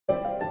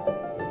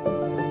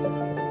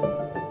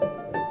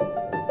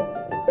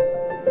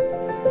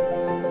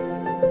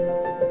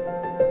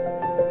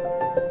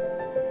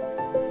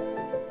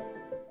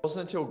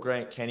wasn't until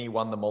Grant Kenny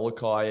won the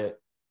Molokai at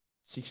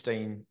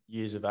 16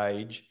 years of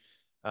age,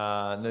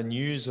 and the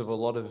news of a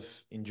lot of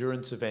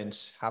endurance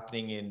events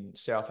happening in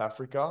South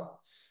Africa.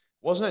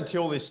 Wasn't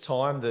until this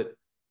time that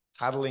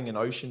paddling and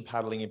ocean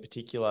paddling in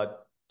particular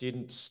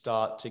didn't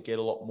start to get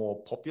a lot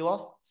more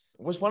popular.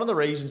 Was one of the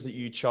reasons that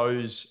you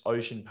chose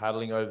ocean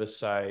paddling over,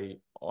 say,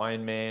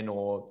 Ironman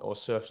or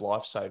surf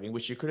lifesaving,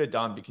 which you could have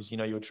done because, you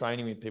were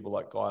training with people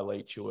like Guy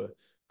Leach, who were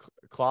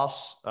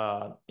class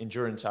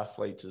endurance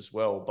athletes as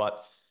well.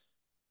 But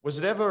was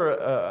it ever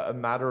a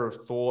matter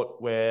of thought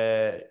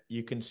where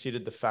you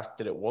considered the fact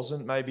that it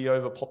wasn't maybe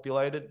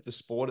overpopulated, the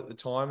sport at the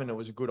time, and it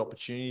was a good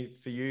opportunity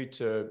for you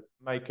to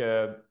make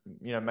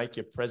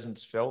your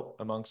presence felt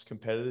amongst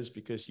competitors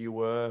because you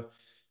were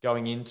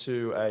going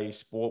into a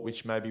sport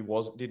which maybe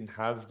didn't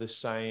have the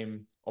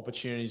same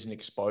opportunities and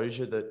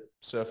exposure that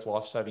surf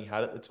lifesaving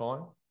had at the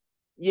time?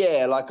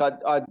 Yeah, like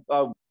I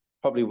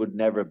probably would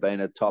never have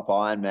been a top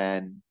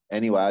Ironman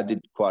anyway. I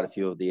did quite a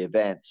few of the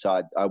events.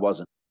 I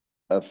wasn't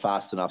a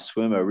fast enough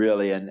swimmer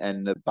really,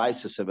 and the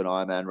basis of an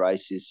Ironman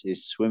race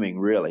is swimming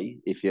really.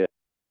 If you're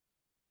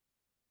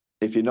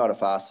not a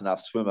fast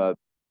enough swimmer,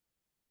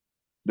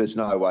 there's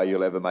no way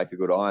you'll ever make a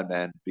good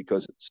Ironman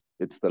because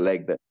it's the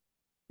leg that,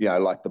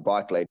 like the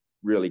bike leg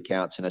really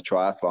counts in a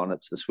triathlon.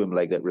 It's the swim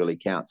leg that really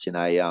counts in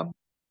a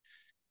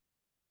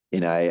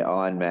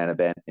Ironman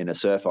event, in a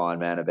surf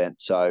Ironman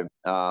event. So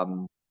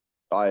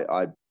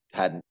I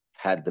hadn't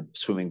had the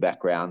swimming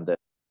background that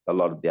a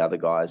lot of the other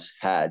guys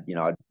had.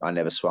 I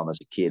never swum as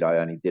a kid. I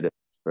only did it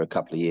for a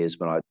couple of years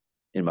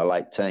in my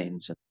late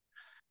teens, and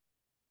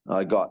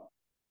I got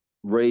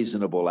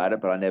reasonable at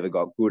it, but I never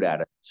got good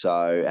at it.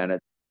 So,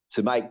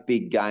 to make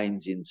big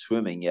gains in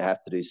swimming, you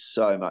have to do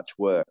so much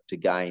work to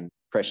gain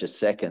precious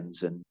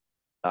seconds. And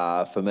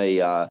for me,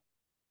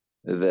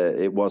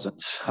 it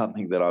wasn't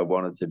something that I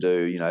wanted to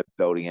do,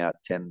 belting out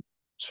 10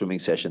 swimming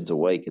sessions a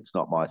week. It's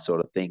not my sort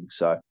of thing.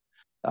 So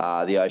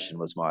the ocean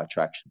was my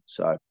attraction.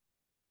 So,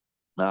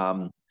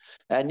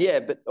 and yeah,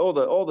 but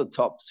all the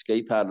top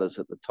ski paddlers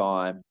at the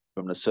time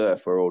from the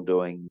surf were all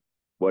doing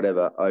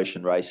whatever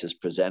ocean races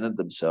presented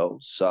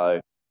themselves. So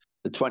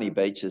the 20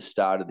 beaches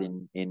started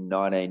in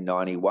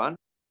 1991,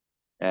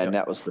 and Yep.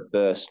 that was the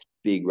first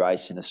big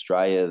race in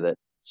Australia that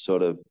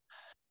sort of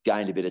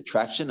gained a bit of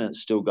traction, and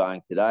it's still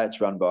going today.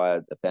 It's run by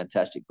a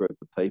fantastic group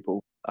of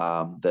people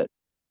that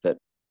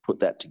put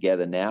that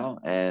together now,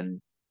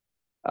 and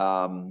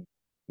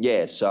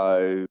yeah,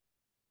 so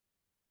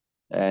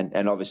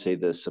and obviously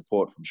the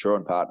support from Shaw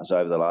and Partners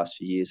over the last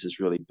few years has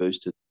really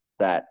boosted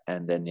that,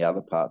 and then the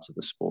other parts of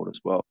the sport as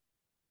well.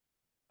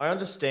 I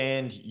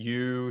understand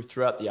you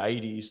throughout the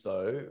 80s,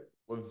 though,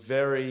 were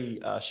very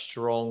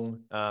strong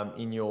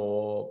in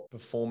your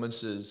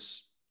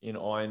performances in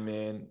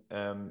Ironman,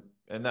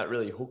 and that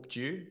really hooked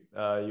you.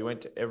 You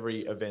went to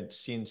every event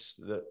since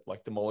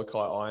like the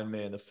Molokai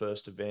Ironman, the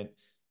first event.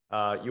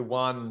 You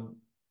won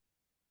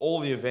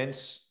all the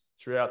events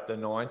throughout the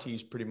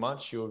 90s pretty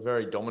much. You were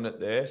very dominant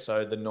there.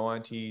 So the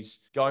 90s,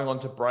 going on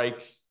to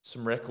break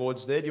some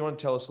records there. Do you want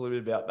to tell us a little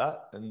bit about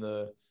that and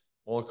the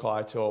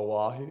Molokai to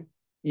Oahu?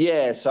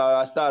 Yeah, so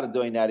I started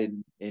doing that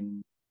in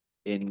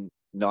 1999,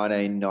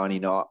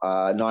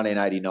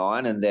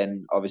 1989, and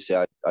then obviously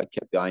I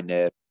kept going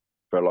there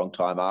for a long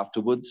time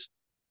afterwards.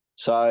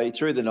 So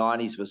through the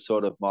 90s was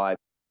sort of my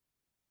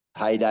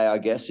heyday, I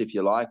guess, if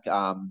you like.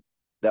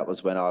 That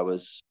was when I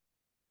was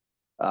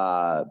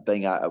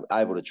being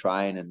able to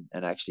train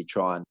and actually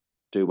try and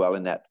do well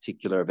in that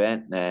particular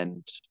event.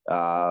 And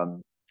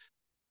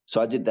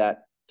so I did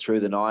that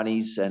through the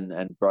 90s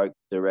and broke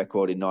the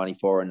record in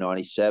 94 and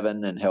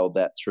 97 and held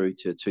that through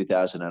to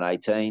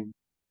 2018.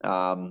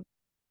 And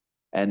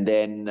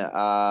then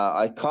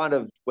I kind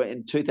of went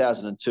in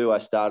 2002. I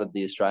started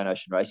the Australian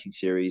Ocean Racing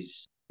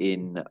Series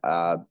in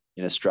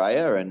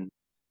Australia, and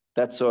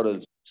that sort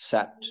of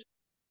sapped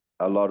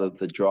a lot of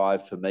the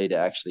drive for me to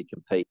actually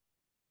compete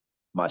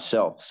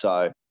myself.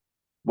 So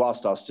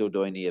whilst I was still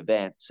doing the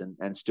events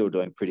and still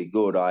doing pretty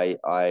good,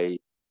 I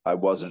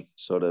wasn't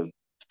sort of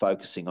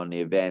focusing on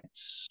the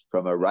events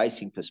from a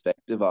racing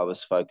perspective. I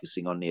was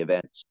focusing on the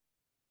events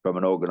from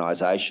an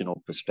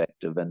organisational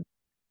perspective, and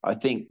I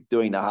think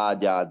doing the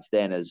hard yards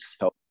then has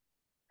helped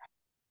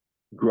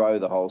grow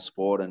the whole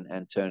sport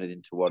and turn it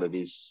into what it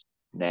is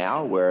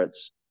now, where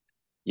it's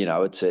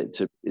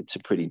it's a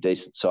pretty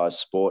decent sized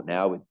sport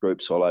now with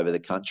groups all over the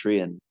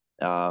country, and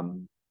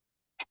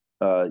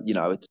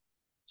it's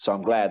so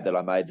I'm glad that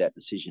I made that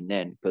decision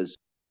then, because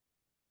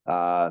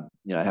how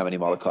many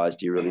Molokais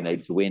do you really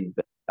need to win?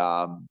 But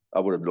I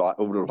would have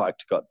liked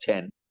to got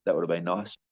 10. That would have been nice.